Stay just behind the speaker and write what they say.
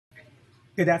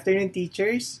Good afternoon,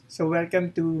 teachers. So,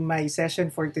 welcome to my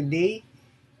session for today,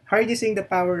 Harnessing the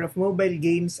Power of Mobile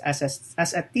Games as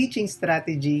a Teaching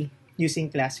Strategy using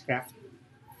Classcraft.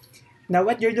 Now,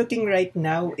 what you're looking right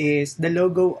now is the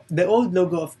old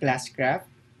logo of Classcraft.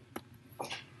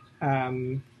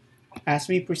 Um,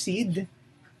 as we proceed,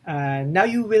 now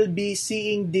you will be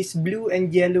seeing this blue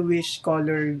and yellowish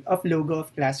color of logo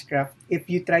of Classcraft if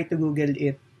you try to Google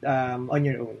it on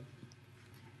your own.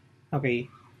 Okay.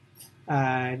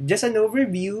 Just an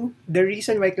overview, the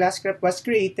reason why Classcraft was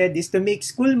created is to make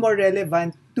school more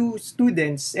relevant to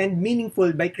students and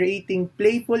meaningful by creating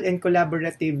playful and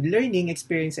collaborative learning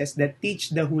experiences that teach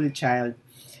the whole child.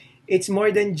 It's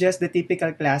more than just the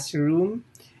typical classroom,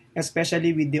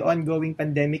 especially with the ongoing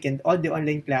pandemic and all the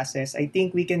online classes. I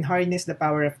think we can harness the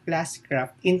power of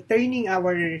Classcraft in turning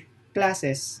our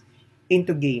classes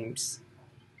into games.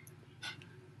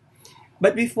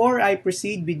 But before I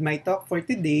proceed with my talk for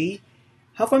today,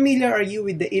 how familiar are you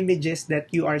with the images that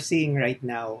you are seeing right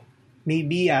now?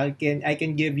 Maybe I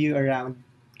can give you around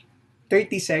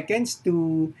 30 seconds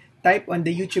to type on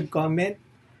the YouTube comment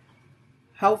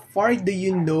how far do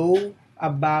you know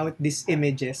about these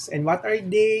images and what are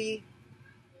they?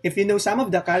 If you know some of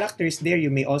the characters there,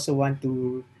 you may also want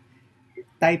to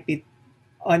type it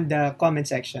on the comment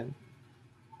section.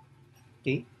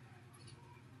 Okay,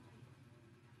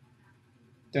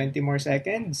 20 more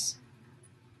seconds.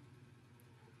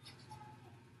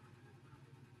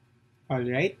 All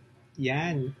right.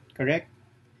 Yan, correct.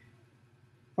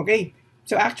 Okay,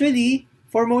 so actually,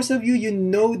 for most of you, you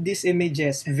know these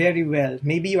images very well.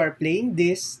 Maybe you are playing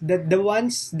this. The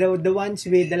ones with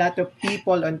a lot of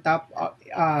people on top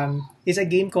is a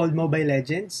game called Mobile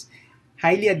Legends.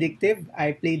 Highly addictive.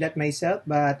 I play that myself,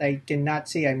 but I cannot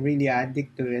say I'm really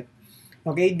addicted to it.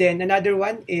 Okay, then another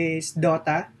one is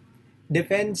Dota,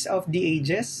 Defense of the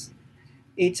Ages.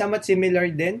 It's somewhat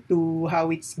similar then to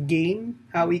how it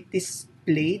is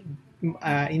played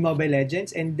in Mobile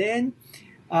Legends. And then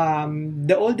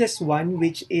the oldest one,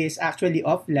 which is actually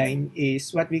offline,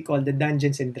 is what we call the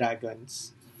Dungeons and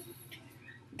Dragons.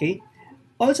 Okay.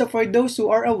 Also, for those who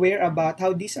are aware about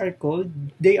how these are called,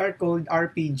 they are called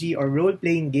RPG or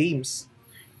role-playing games.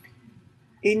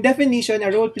 In definition,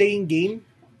 a role-playing game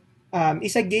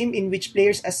is a game in which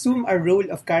players assume a role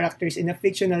of characters in a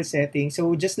fictional setting.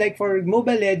 So, just like for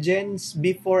Mobile Legends,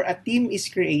 before a team is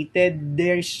created,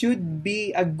 there should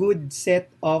be a good set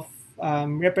of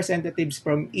representatives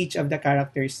from each of the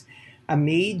characters: a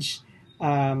mage,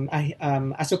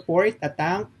 a support, a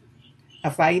tank,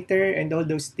 a fighter, and all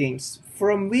those things.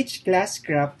 From which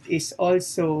Classcraft is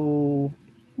also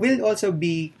will also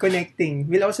be connecting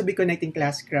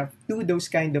Classcraft to those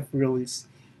kind of roles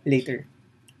later.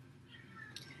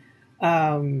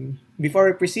 Before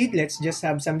we proceed, let's just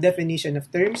have some definition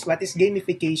of terms. What is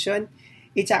gamification?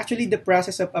 It's actually the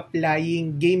process of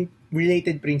applying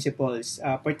game-related principles,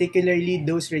 particularly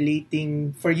those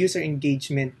relating for user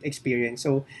engagement experience.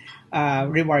 So,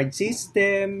 reward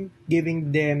system,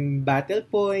 giving them battle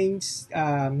points,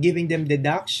 giving them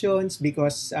deductions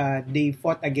because they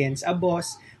fought against a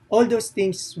boss. All those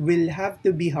things will have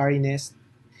to be harnessed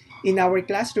in our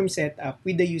classroom setup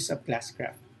with the use of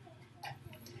Classcraft.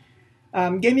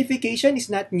 Gamification is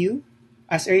not new.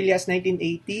 As early as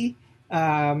 1980,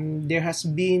 there has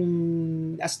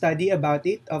been a study about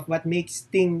it of what make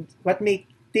things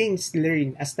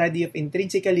learn, a study of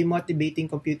intrinsically motivating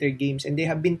computer games, and they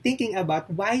have been thinking about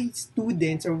why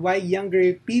students or why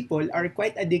younger people are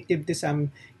quite addictive to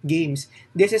some games.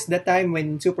 This is the time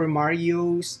when Super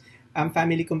Mario's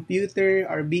family computer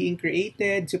are being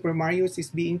created, Super Mario's is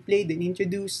being played and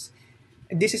introduced.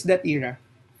 This is that era.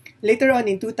 Later on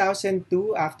in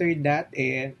 2002, after that,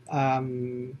 there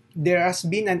has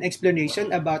been an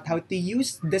explanation about how to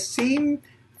use the same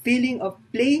feeling of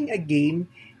playing a game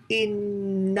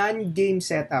in non-game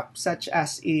setup, such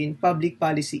as in public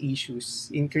policy issues,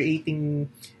 in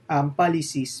creating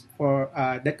policies for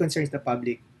that concerns the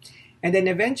public. And then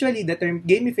eventually, the term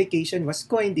gamification was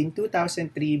coined in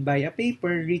 2003 by a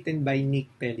paper written by Nick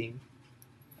Pelling.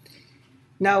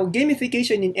 Now,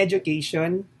 gamification in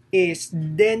education is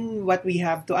then what we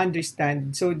have to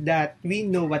understand so that we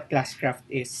know what Classcraft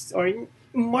is, or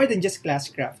more than just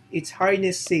Classcraft. It's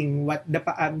harnessing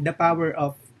the power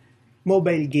of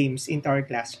mobile games into our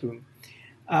classroom.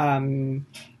 Um,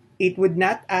 it would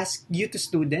not ask you to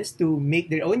students to make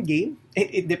their own game.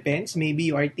 It depends. Maybe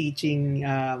you are teaching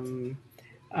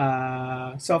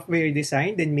software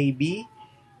design, then maybe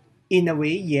in a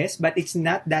way, yes, but it's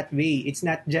not that way. It's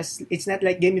not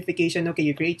like gamification. Okay,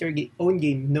 you create your own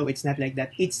game. No, it's not like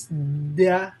that. It's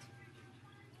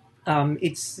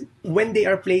when they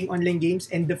are playing online games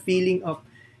and the feeling of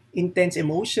intense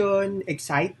emotion,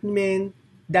 excitement.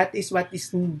 That is what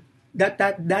is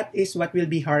that is what will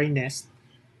be harnessed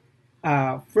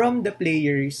from the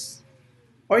players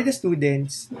or the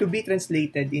students to be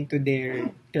translated into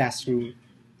their classroom.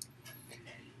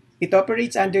 It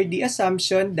operates under the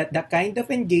assumption that the kind of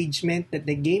engagement that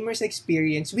the gamers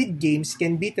experience with games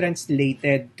can be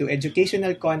translated to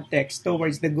educational context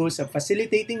towards the goals of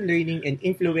facilitating learning and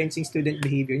influencing student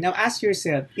behavior. Now ask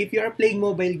yourself, if you are playing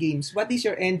mobile games, what is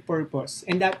your end purpose?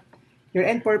 And that your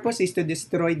end purpose is to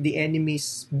destroy the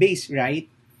enemy's base, right?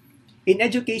 In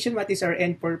education, what is our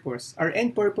end purpose? Our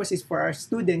end purpose is for our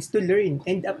students to learn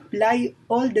and apply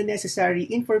all the necessary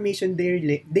information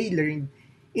they learned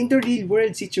into real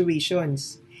world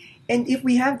situations. And if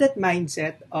we have that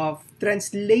mindset of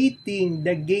translating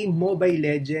the game Mobile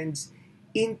Legends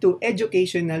into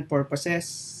educational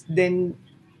purposes, then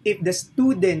if the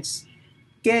students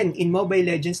can in Mobile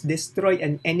Legends destroy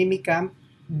an enemy camp,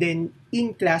 then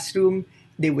in classroom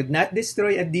they would not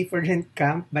destroy a different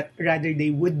camp, but rather they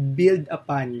would build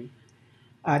upon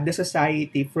the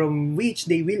society from which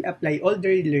they will apply all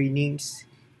their learnings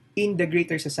in the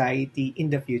greater society in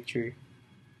the future.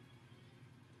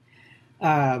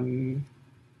 Um,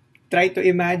 Try to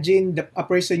imagine a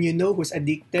person you know who's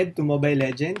addicted to Mobile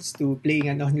Legends, to playing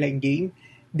an online game.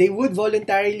 They would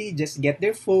voluntarily just get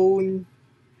their phone,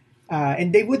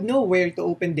 and they would know where to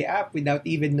open the app without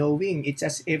even knowing. It's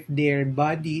as if their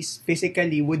bodies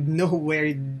physically would know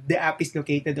where the app is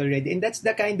located already. And that's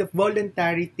the kind of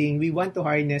voluntary thing we want to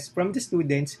harness from the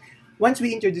students once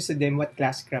we introduce to them what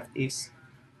Classcraft is.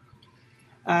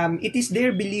 It is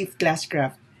their belief,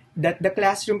 Classcraft, that the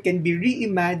classroom can be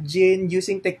reimagined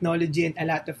using technology and a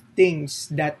lot of things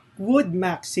that would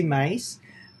maximize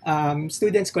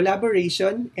students'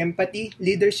 collaboration, empathy,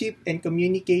 leadership, and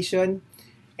communication,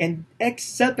 and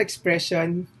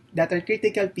self-expression that are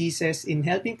critical pieces in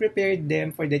helping prepare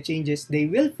them for the changes they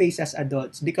will face as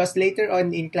adults. Because later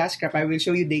on in Classcraft, I will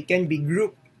show you they can be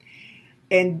grouped.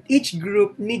 And each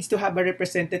group needs to have a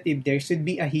representative. There should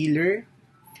be a healer,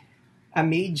 a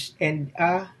mage, and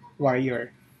a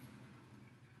warrior.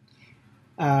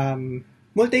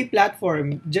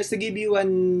 Multi-platform, just to give you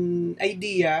an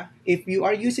idea, if you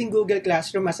are using Google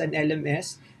Classroom as an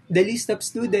LMS, the list of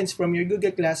students from your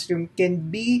Google Classroom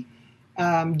can be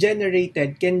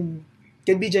generated,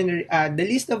 the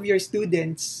list of your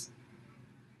students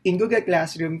in Google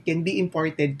Classroom can be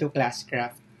imported to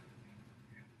Classcraft.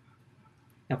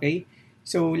 Okay?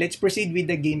 So let's proceed with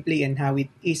the gameplay and how it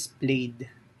is played.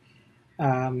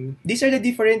 These are the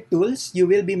different tools you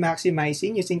will be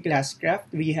maximizing using Classcraft.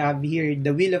 We have here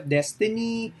the Wheel of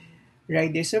Destiny,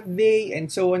 Riders of Bay,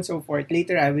 and so on and so forth.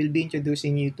 Later, I will be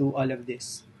introducing you to all of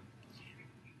this.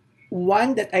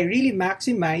 One that I really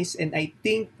maximize and I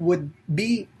think would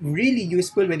be really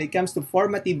useful when it comes to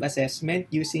formative assessment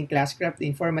using Classcraft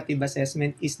informative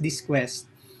assessment is this quest.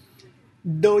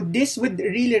 Though this would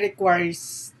really require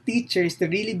teachers to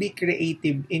really be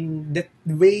creative in the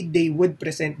way they would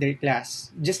present their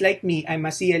class. Just like me, I'm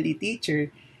a CLE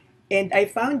teacher, and I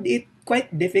found it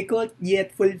quite difficult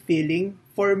yet fulfilling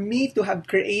for me to have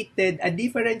created a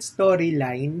different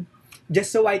storyline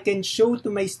just so I can show to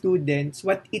my students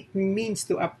what it means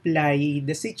to apply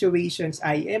the situations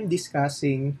I am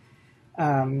discussing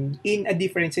in a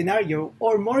different scenario,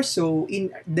 or more so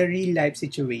in the real life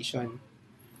situation.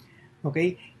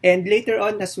 Okay, and later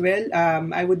on as well,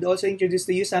 I would also introduce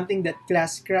to you something that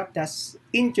Classcraft has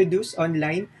introduced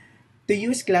online, to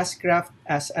use Classcraft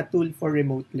as a tool for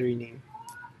remote learning.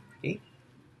 Okay,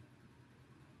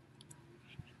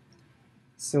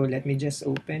 so let me just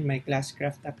open my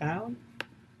Classcraft account.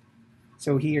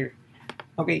 So here,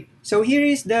 okay, so here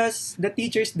is the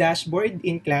teacher's dashboard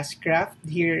in Classcraft.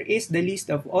 Here is the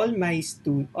list of all my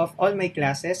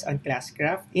classes on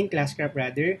Classcraft, in Classcraft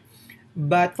rather.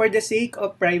 But for the sake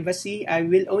of privacy, I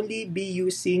will only be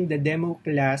using the demo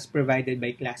class provided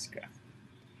by Classcraft.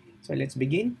 So let's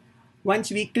begin. Once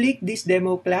we click this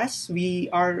demo class, we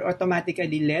are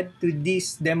automatically led to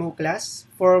this demo class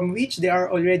from which there are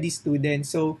already students.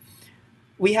 So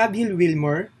we have Hill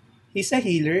Wilmore. He's a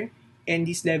healer and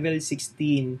he's level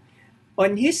 16.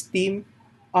 On his team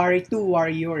are two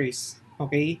warriors.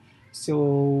 Okay,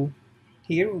 so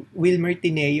here, Wilmer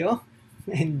Tineo,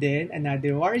 and then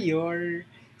another warrior,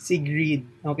 Sigrid.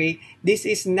 Okay, this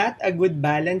is not a good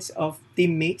balance of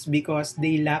teammates because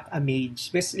they lack a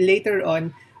mage. Because later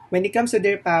on, when it comes to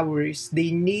their powers,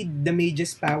 they need the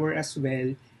mage's power as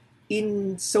well,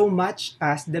 in so much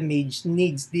as the mage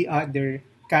needs the other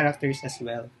characters as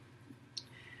well.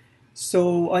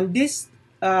 So on this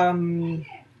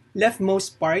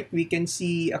leftmost part, we can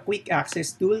see a quick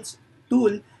access tool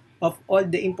of all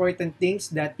the important things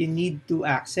that you need to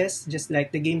access, just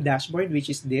like the game dashboard, which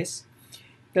is this.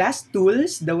 Class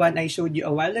tools, the one I showed you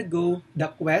a while ago, the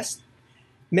quest.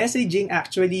 Messaging,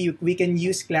 actually, we can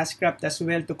use Classcraft as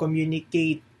well to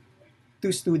communicate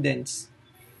to students.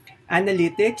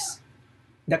 Analytics,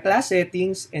 the class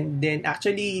settings, and then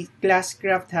actually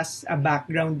Classcraft has a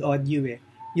background audio.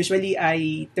 Usually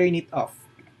I turn it off.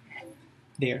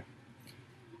 There.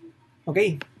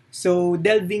 Okay, so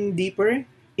delving deeper,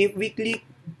 if we click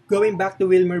going back to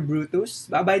Wilmer Brutus,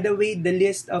 by the way, the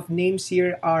list of names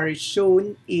here are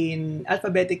shown in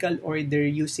alphabetical order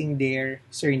using their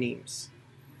surnames.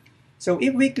 So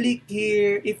if we click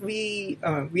here, if we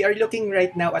are looking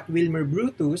right now at Wilmer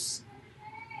Brutus,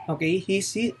 okay,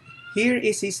 here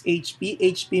is his HP.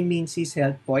 HP means his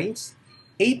health points.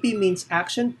 AP means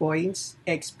action points,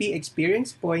 XP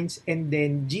experience points, and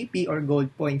then GP or gold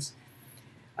points.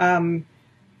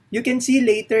 You can see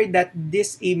later that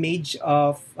this image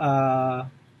of a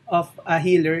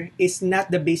healer is not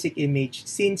the basic image.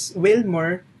 Since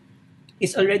Wilmer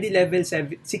is already level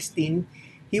 16,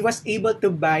 he was able to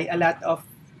buy a lot of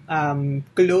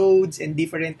clothes and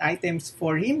different items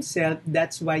for himself.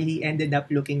 That's why he ended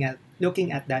up looking at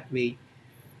that way.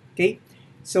 Okay,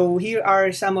 so here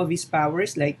are some of his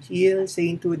powers like heal,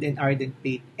 sainthood, and ardent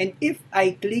faith. And if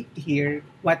I click here,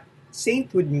 what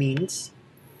sainthood means,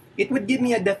 it would give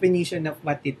me a definition of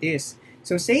what it is.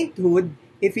 So sainthood,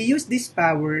 if he used this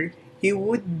power, he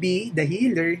would be the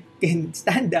healer, can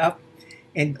stand up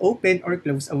and open or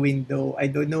close a window. I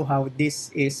don't know how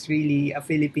this is really a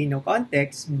Filipino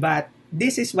context, but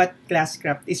this is what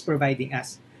Classcraft is providing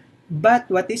us. But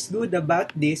what is good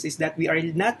about this is that we are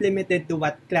not limited to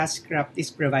what Classcraft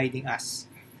is providing us.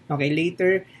 Okay,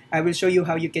 later I will show you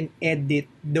how you can edit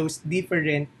those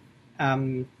different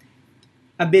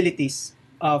abilities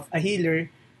of a healer,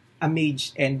 a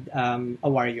mage, and a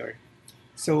warrior.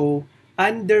 So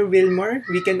under Wilmer,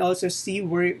 we can also see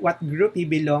what group he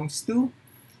belongs to.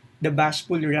 The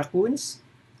Bashful Raccoons.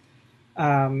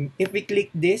 If we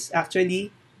click this,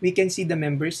 actually, we can see the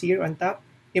members here on top.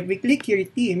 If we click here,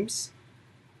 teams,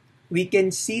 we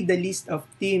can see the list of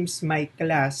teams my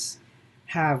class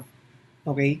have.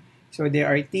 Okay, so there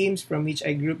are teams from which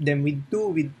I group them with 2,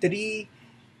 with 3,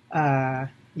 and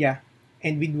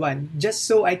with 1. Just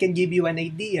so I can give you an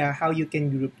idea how you can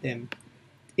group them.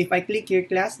 If I click here,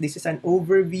 class, this is an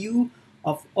overview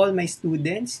of all my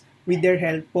students with their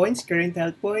health points, current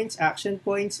health points, action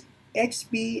points,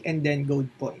 XP, and then gold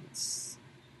points.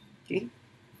 Okay,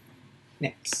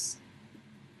 next.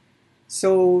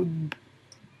 So,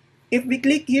 if we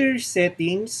click here,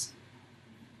 settings,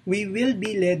 we will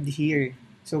be led here.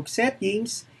 So,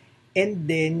 settings, and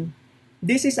then,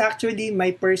 this is actually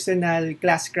my personal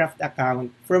Classcraft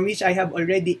account from which I have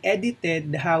already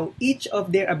edited how each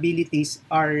of their abilities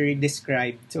are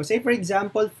described. So, say for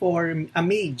example, for a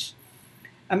mage,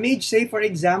 say for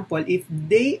example, if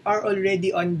they are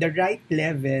already on the right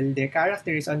level, their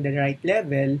character is on the right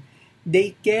level,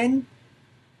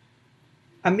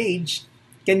 a mage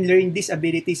can learn this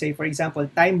ability, say for example,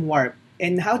 time warp.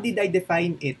 And how did I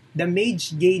define it? The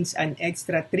mage gains an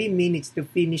extra 3 minutes to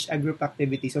finish a group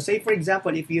activity. So say for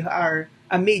example, if you are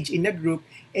a mage in a group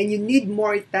and you need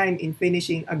more time in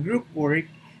finishing a group work,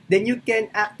 then you can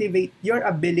activate your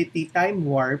ability time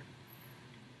warp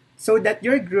so that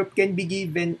your group can be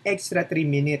given extra 3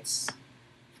 minutes.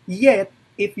 Yet,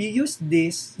 if you use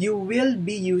this, you will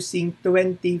be using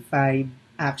 25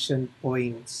 action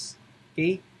points.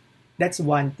 Okay? That's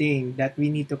one thing that we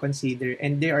need to consider.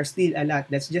 And there are still a lot.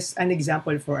 That's just an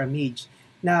example for a mage.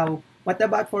 Now, what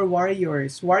about for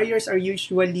warriors? Warriors are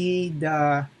usually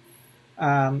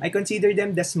I consider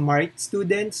them the smart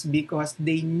students because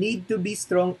they need to be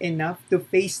strong enough to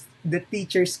face the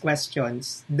teacher's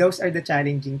questions. Those are the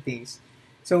challenging things.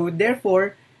 So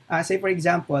therefore, say for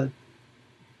example,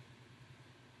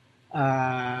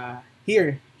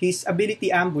 here, his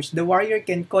ability ambush, the warrior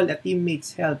can call a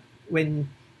teammate's help when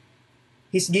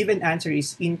his given answer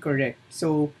is incorrect.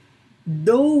 So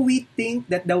though we think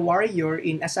that the warrior,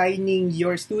 in assigning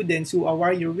your students who a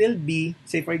warrior will be,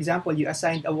 say for example, you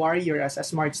assigned a warrior as a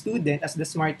smart student, as the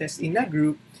smartest in a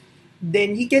group,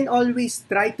 then he can always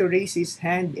try to raise his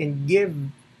hand and give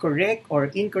correct or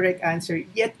incorrect answer.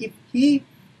 Yet if he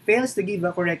fails to give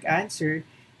a correct answer,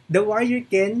 the warrior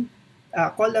can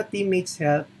call a teammate's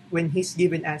help when his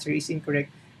given answer is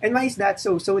incorrect. And why is that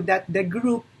so? So that the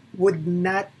group would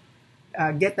not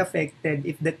get affected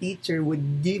if the teacher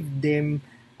would give them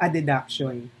a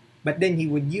deduction, but then he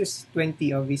would use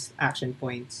 20 of his action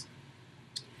points.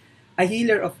 A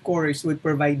healer, of course, would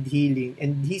provide healing,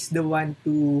 and he's the one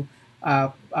to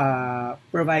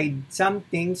provide some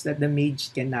things that the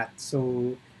mage cannot.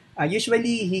 So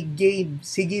usually he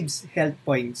gives health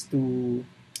points to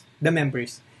the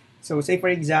members. So say for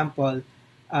example,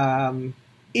 um,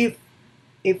 if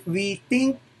if we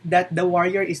think that the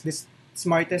warrior is the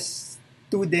smartest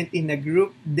student in the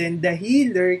group, then the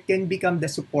healer can become the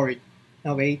support.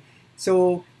 Okay?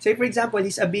 So, say for example,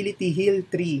 his ability heal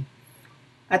 3.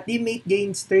 A teammate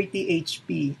gains 30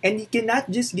 HP. And he cannot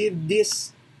just give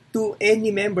this to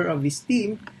any member of his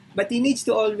team, but he needs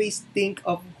to always think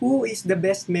of who is the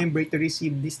best member to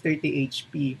receive this 30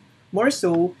 HP. More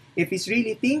so, if he's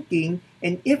really thinking,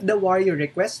 and if the warrior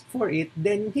requests for it,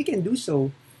 then he can do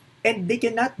so. And they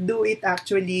cannot do it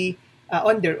actually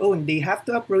on their own. They have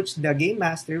to approach the game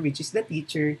master, which is the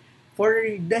teacher, for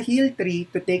the heal tree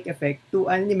to take effect to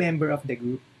any member of the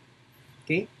group.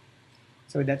 Okay?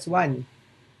 So that's one.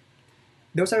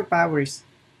 Those are powers.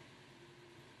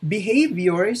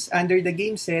 Behaviors under the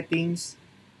game settings.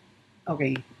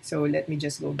 Okay, so let me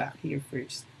just go back here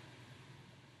first.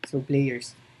 So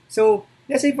players. So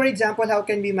let's say for example, how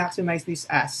can we maximize this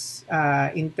as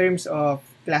in terms of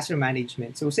classroom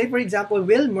management? So say for example,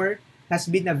 Wilmer has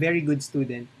been a very good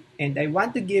student, and I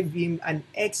want to give him an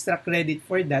extra credit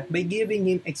for that by giving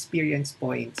him experience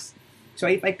points. So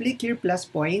if I click here plus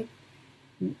point,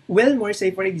 Wilmer,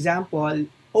 say for example,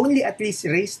 only at least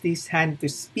raised his hand to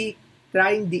speak,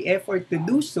 trying the effort to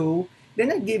do so,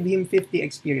 then I give him 50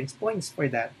 experience points for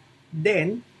that.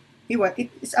 Then it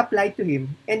is applied to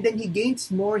him, and then he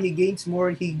gains more, he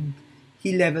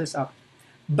levels up.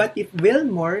 But if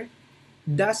Wilmore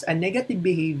does a negative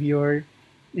behavior,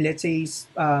 let's say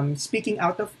speaking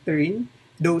out of turn,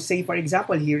 though say for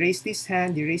example he raised his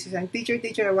hand, teacher,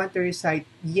 I want to recite,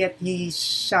 yet he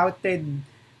shouted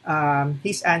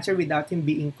his answer without him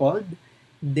being called,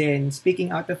 then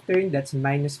speaking out of turn, that's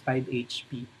minus 5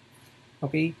 HP.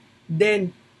 Okay?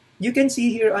 Then you can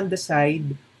see here on the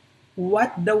side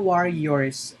what the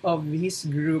warriors of his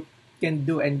group can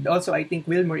do. And also I think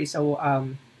Wilmer is a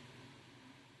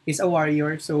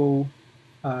warrior. So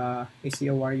is he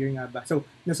a warrior nga ba? So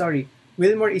no, sorry.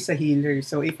 Wilmer is a healer.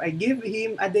 So if I give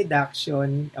him a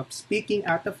deduction of speaking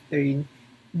out of turn,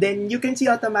 then you can see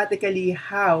automatically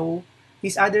how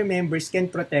his other members can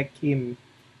protect him,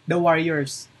 the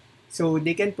warriors. So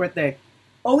they can protect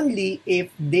only if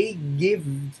they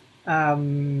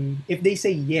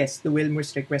say yes to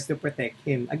Wilmer's request to protect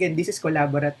him. Again, this is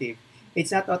collaborative.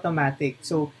 It's not automatic.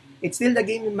 So it's still the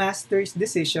game master's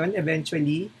decision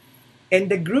eventually, and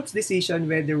the group's decision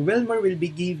whether Wilmer will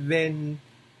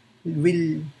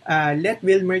let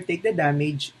Wilmer take the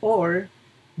damage, or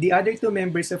the other two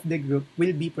members of the group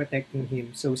will be protecting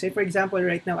him. So say for example,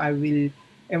 right now I will,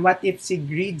 and what if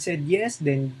Sigrid said yes,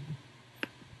 then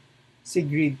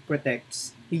Sigrid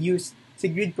protects.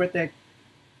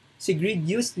 Sigrid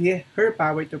used her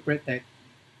power to protect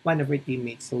one of her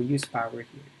teammates. So use power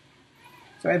here.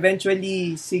 So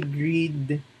eventually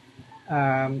Sigrid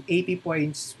AP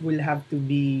points will have to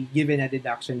be given a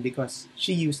deduction because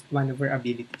she used one of her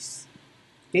abilities.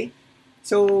 Okay?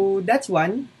 So that's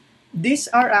one. These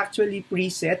are actually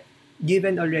preset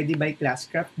given already by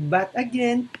Classcraft, but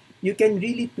again, you can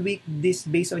really tweak this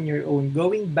based on your own.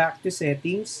 Going back to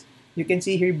settings, you can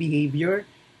see here behavior,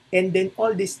 and then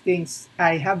all these things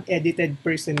I have edited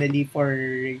personally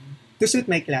to suit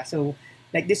my class. So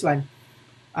like this one,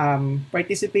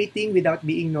 participating without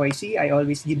being noisy, I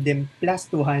always give them plus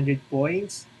 200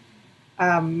 points.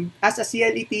 As a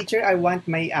CLE teacher, I want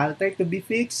my altar to be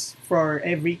fixed for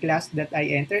every class that I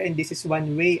enter, and this is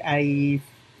one way I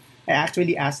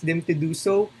actually ask them to do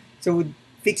so. So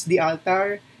fix the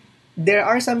altar. There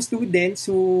are some students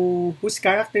whose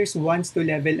characters wants to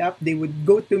level up. They would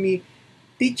go to me,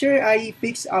 teacher, I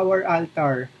fix our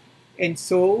altar. And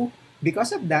so,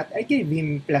 because of that, I gave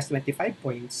him plus 25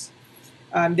 points.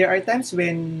 There are times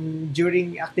when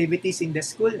during activities in the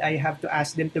school, I have to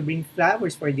ask them to bring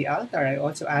flowers for the altar. I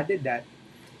also added that.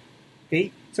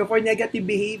 Okay? So for negative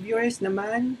behaviors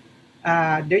naman,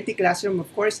 dirty classroom,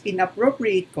 of course,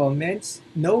 inappropriate comments,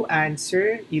 no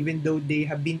answer, even though they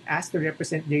have been asked to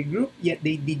represent their group, yet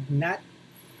they did not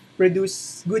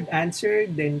produce good answer,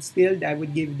 then still I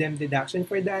would give them deduction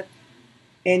for that.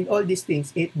 And all these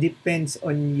things, it depends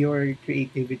on your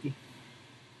creativity.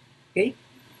 Okay?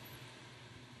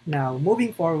 Now,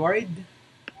 moving forward.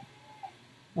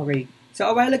 Okay. So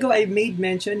a while ago, I made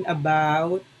mention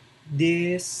about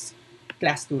this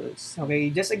class tools.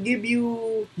 Okay, just to give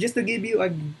you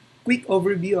a quick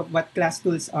overview of what class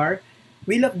tools are.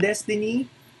 Wheel of Destiny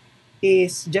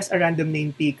is just a random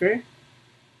name picker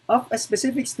of a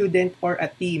specific student or a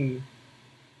team.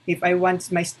 If I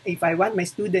want my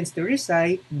students to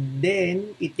recite,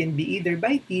 then it can be either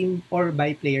by team or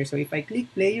by player. So if I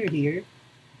click player here,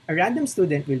 a random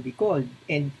student will be called,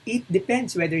 and it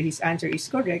depends whether his answer is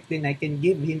correct. Then I can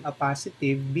give him a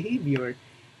positive behavior.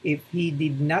 If he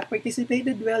did not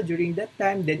participated well during that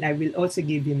time, then I will also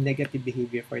give him negative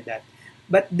behavior for that.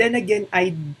 But then again,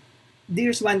 I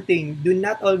there's one thing: do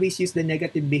not always use the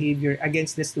negative behavior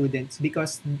against the students,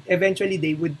 because eventually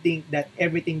they would think that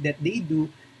everything that they do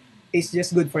is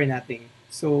just good for nothing.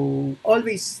 So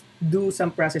always do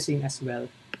some processing as well.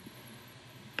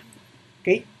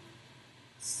 Okay,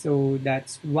 so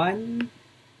that's one.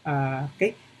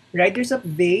 Okay, Riders of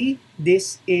Day.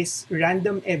 This is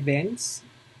random events.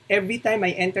 Every time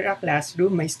I enter a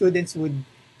classroom, my students would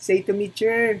say to me,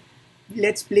 "Chair,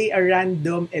 let's play a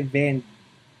random event."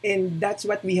 And that's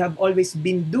what we have always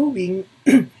been doing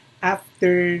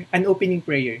after an opening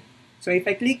prayer. So if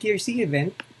I click here, see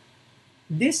event,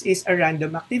 this is a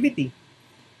random activity.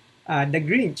 The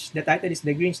Grinch. The title is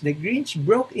The Grinch. The Grinch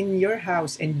broke in your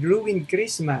house and ruined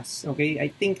Christmas. Okay, I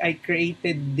think I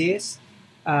created this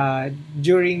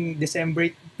during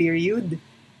December period.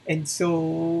 And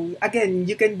so, again,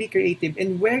 you can be creative.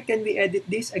 And where can we edit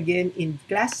this? Again, in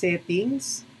class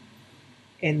settings.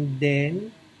 And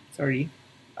then, sorry,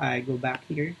 I go back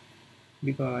here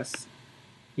because,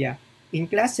 yeah, in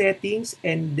class settings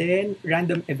and then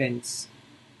random events.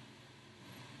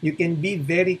 You can be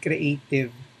very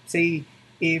creative. Say,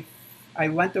 if I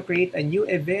want to create a new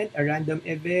event, a random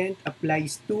event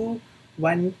applies to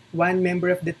one member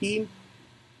of the team,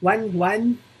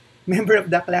 one member of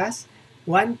the class,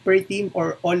 one per team,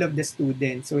 or all of the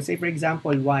students. So say for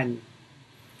example, one.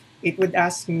 It would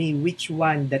ask me which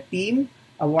one, the team,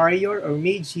 a warrior or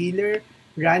mage healer,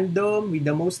 random with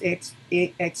the most XP.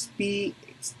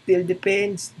 It still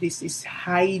depends. This is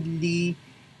highly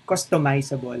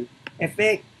customizable.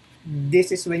 Effect.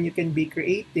 This is when you can be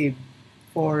creative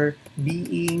for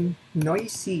being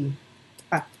noisy.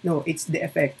 No, it's the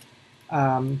effect.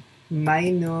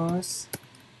 Minus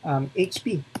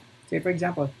HP. Say for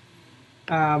example,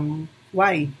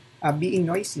 why? Being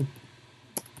noisy.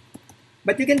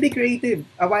 But you can be creative.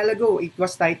 A while ago, it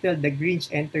was titled The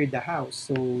Grinch Entered the House.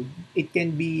 So it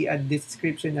can be a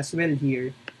description as well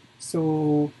here.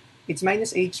 So it's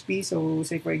minus HP. So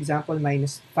say for example,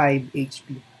 minus 5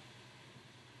 HP.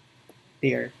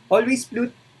 There. Always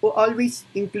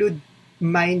include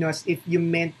minus if you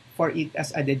meant for it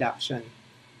as a deduction.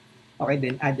 Okay,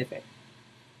 then add effect.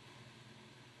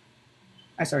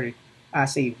 Sorry.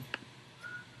 Save.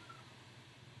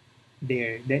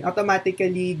 There. Then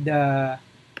automatically the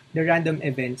random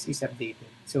events is updated.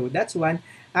 So that's one.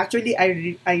 Actually,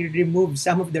 I removed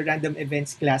some of the random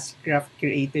events Classcraft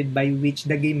created by which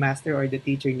the game master or the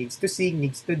teacher needs to sing,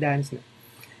 needs to dance. No.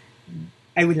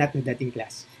 I will not do that in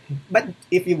class. But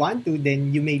if you want to,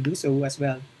 then you may do so as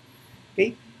well.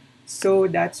 Okay? So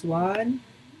that's one.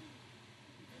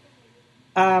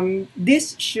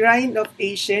 This Shrine of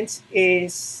Ancients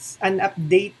is an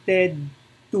updated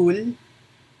tool,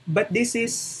 but this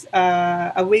is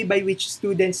a way by which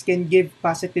students can give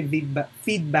positive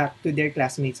feedback to their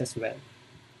classmates as well.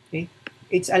 Okay?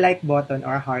 It's a like button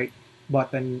or a heart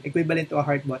button, equivalent to a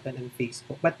heart button on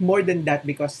Facebook. But more than that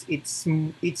because it's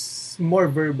more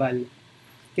verbal.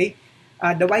 Okay?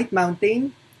 The White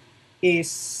Mountain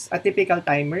is a typical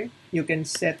timer. You can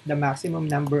set the maximum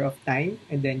number of time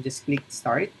and then just click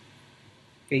start.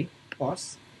 Okay?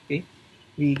 Pause. Okay?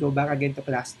 We go back again to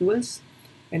class tools.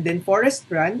 And then Forest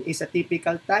Run is a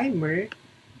typical timer,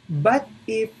 but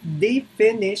if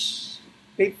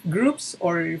groups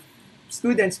or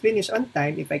students finish on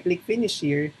time, if I click finish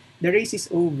here, the race is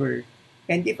over.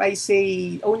 And if I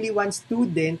say only one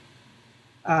student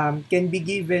can be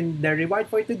given the reward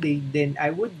for today, then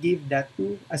I would give that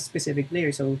to a specific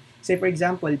player. So say for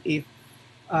example, if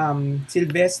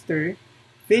Sylvester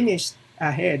finished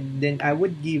ahead, then I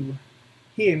would give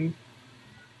him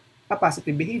a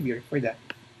positive behavior for that.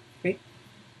 Okay.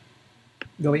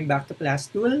 Going back to class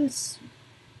tools,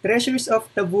 Treasures of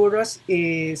Taburos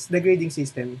is the grading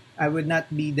system. I would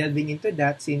not be delving into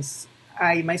that since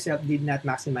I myself did not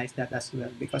maximize that as well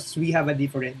because we have a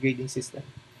different grading system.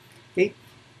 Okay.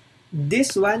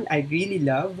 This one I really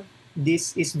love.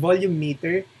 This is volume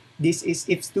meter. This is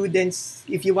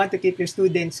if you want to keep your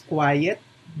students quiet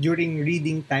during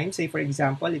reading time, say for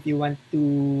example, if you want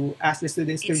to ask the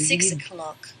students It's 6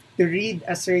 o'clock. To read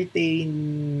a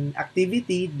certain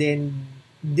activity, then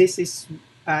this is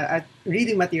a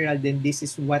reading material, then this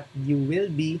is what you will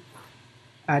be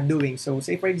doing. So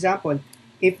say for example,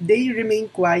 if they remain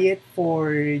quiet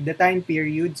for the time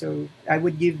period, so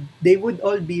they would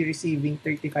all be receiving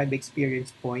 35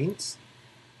 experience points.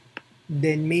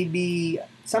 then maybe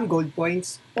some gold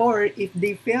points. Or if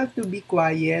they fail to be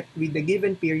quiet with the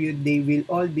given period, they will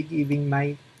all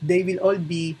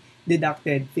be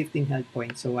deducted 15 health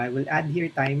points. So I will add here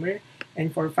timer,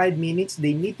 and for 5 minutes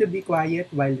they need to be quiet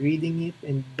while reading it,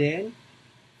 and then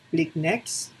click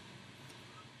next.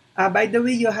 By the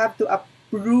way, you have to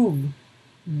approve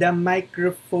the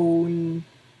microphone.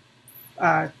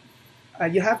 Uh,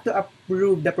 you have to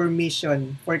approve the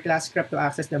permission for Classcraft to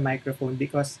access the microphone,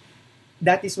 because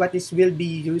that is what is will be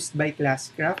used by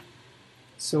Classcraft.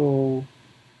 So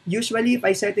usually if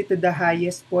I set it to the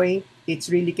highest point, it's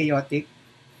really chaotic.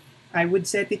 I would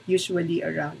set it usually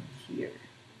around here.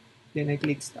 Then I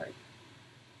click start.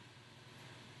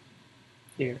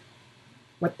 There.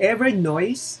 Whatever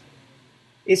noise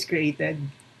is created,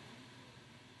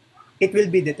 it will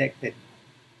be detected.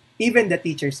 Even the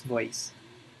teacher's voice.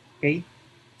 Okay?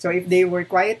 So if they were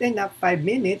quiet enough 5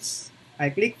 minutes, I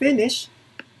click finish,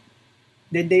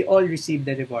 then they all receive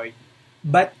the reward.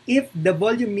 But if the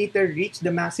volume meter reached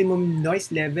the maximum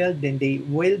noise level, then they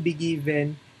will be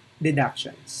given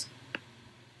deductions.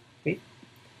 Okay?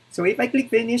 So if I click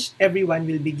finish, everyone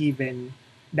will be given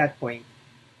that point.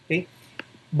 Okay?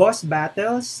 Boss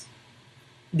battles,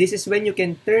 this is when you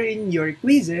can turn your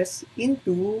quizzes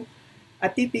into a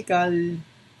typical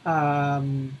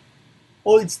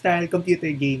old-style computer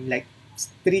game like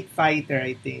Street Fighter,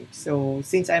 I think. So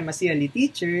since I'm a CLE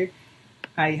teacher,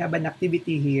 I have an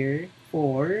activity here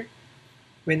for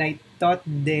when I taught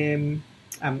them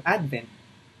Advent.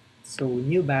 So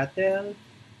new battle,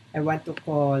 I want to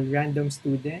call random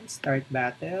student, start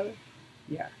battle.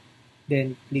 Yeah.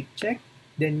 Then click check.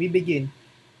 Then we begin.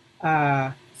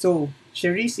 So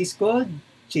Cherise is called.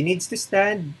 She needs to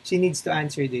stand. She needs to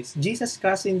answer this. Jesus'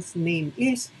 cousin's name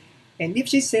is, and if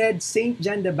she said Saint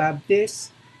John the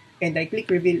Baptist, and I click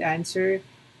reveal answer,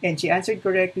 and she answered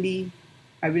correctly,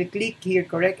 I will click here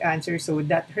correct answer so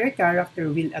that her character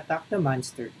will attack the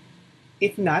monster.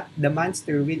 If not, the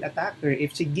monster will attack her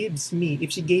if she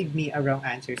gave me a wrong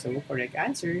answer. So correct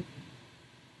answer.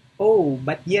 Oh,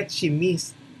 but yet she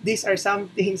missed. These are some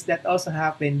things that also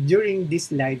happen during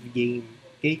this live game.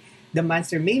 Okay? The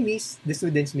monster may miss, the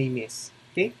students may miss.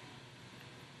 Okay?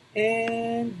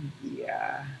 And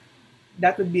yeah,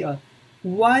 that would be all.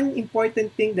 One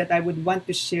important thing that I would want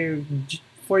to share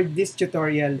for this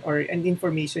tutorial or an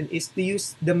information is to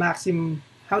use the maximum,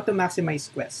 how to maximize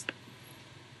quest.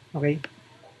 Okay?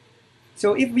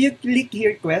 So if you click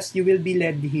here quest, you will be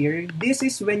led here. This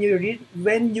is when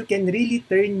when you can really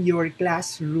turn your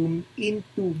classroom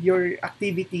into your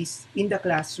activities in the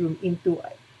classroom into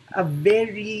a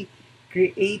very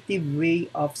creative way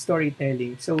of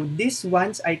storytelling. So these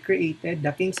ones I created,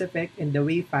 the King's Effect and the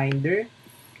Wayfinder.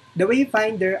 The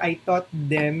Wayfinder, I taught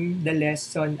them the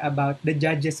lesson about the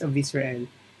judges of Israel,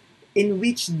 in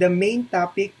which the main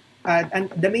topic and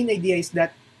the main idea is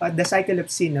that the cycle of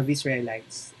sin of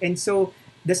Israelites. And so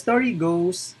the story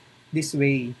goes this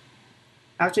way.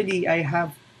 Actually, I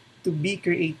have to be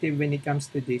creative when it comes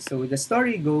to this. So the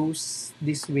story goes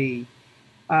this way.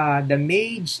 The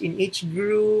mage in each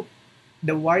group,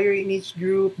 the warrior in each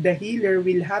group, the healer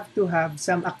will have to have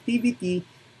some activity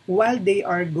while they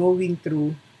are going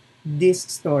through this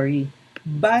story.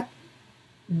 But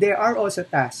there are also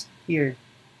tasks here.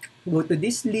 Go to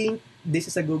this link, this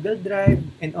is a Google Drive,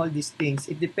 and all these things.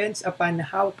 It depends upon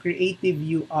how creative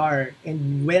you are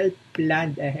and well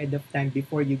planned ahead of time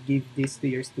before you give this to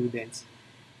your students.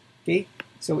 Okay,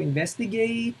 so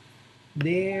investigate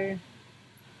there.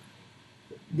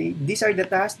 These are the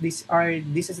tasks. This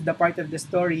is the part of the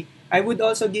story. I would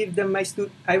also give my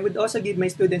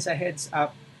students a heads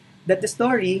up that the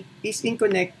story is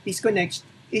connected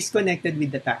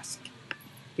with the task.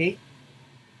 Okay.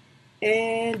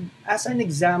 And as an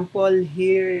example,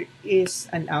 here is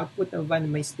an output of one of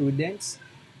my students.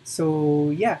 So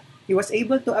yeah, he was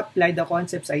able to apply the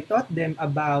concepts I taught them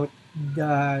about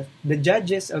the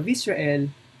judges of Israel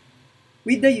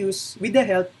with the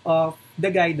help of the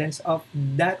guidance of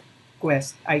that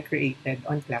quest I created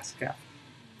on Classcraft.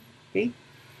 Okay.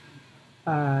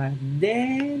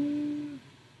 Then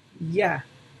yeah,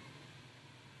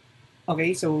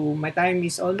 okay, so my time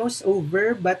is almost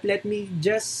over, but let me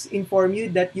just inform you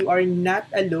that you are not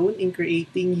alone in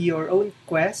creating your own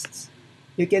quests.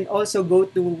 You can also go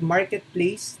to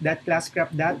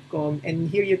marketplace.classcraft.com, and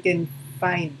here you can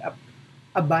find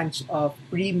a bunch of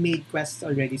pre-made quests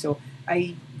already. So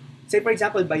I say, for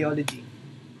example, biology.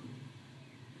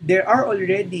 There are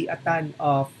already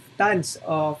tons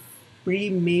of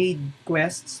pre-made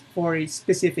quests for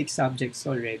specific subjects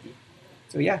already.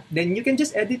 So yeah, then you can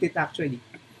just edit it actually.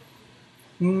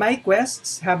 My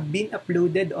quests have been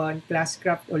uploaded on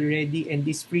Classcraft already and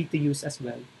is free to use as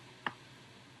well.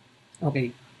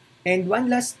 Okay. And one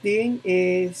last thing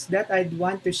is that I'd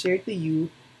want to share to you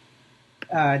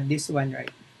this one, right?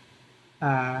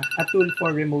 A tool for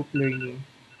remote learning.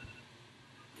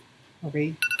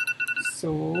 Okay.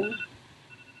 So,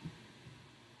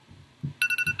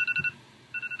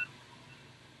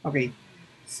 okay.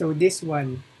 So this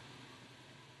one,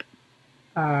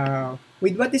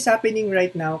 with what is happening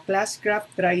right now,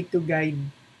 Classcraft try to guide,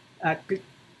 uh, Cl-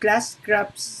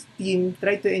 Classcraft's team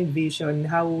try to envision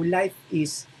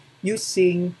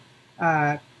using,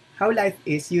 uh, how life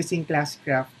is using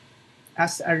Classcraft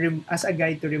as a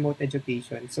guide to remote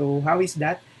education. So how is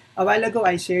that? A while ago,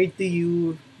 I shared to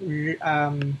you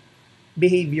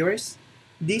behaviors.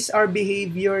 These are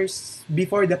behaviors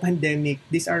before the pandemic.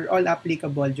 These are all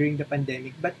applicable during the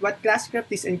pandemic. But what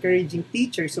Classcraft is encouraging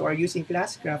teachers who are using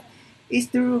Classcraft is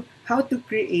to how to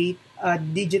create a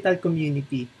digital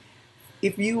community.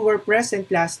 If you were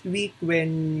present last week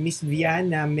when Miss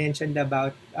Viana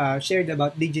shared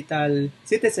about digital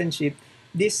citizenship,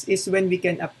 this is when we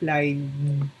can apply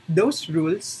those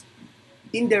rules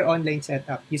in their online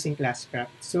setup using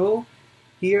Classcraft. So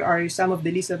here are some of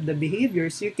the list of the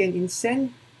behaviors you can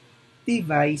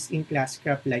incentivize in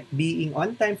Classcraft, like being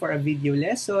on time for a video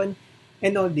lesson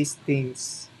and all these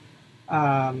things.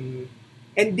 Um,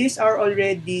 and these are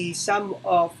already some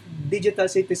of digital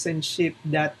citizenship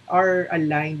that are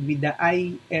aligned with the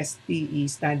ISTE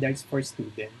standards for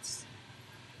students.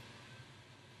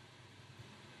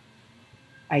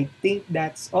 I think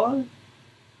that's all.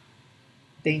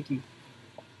 Thank you.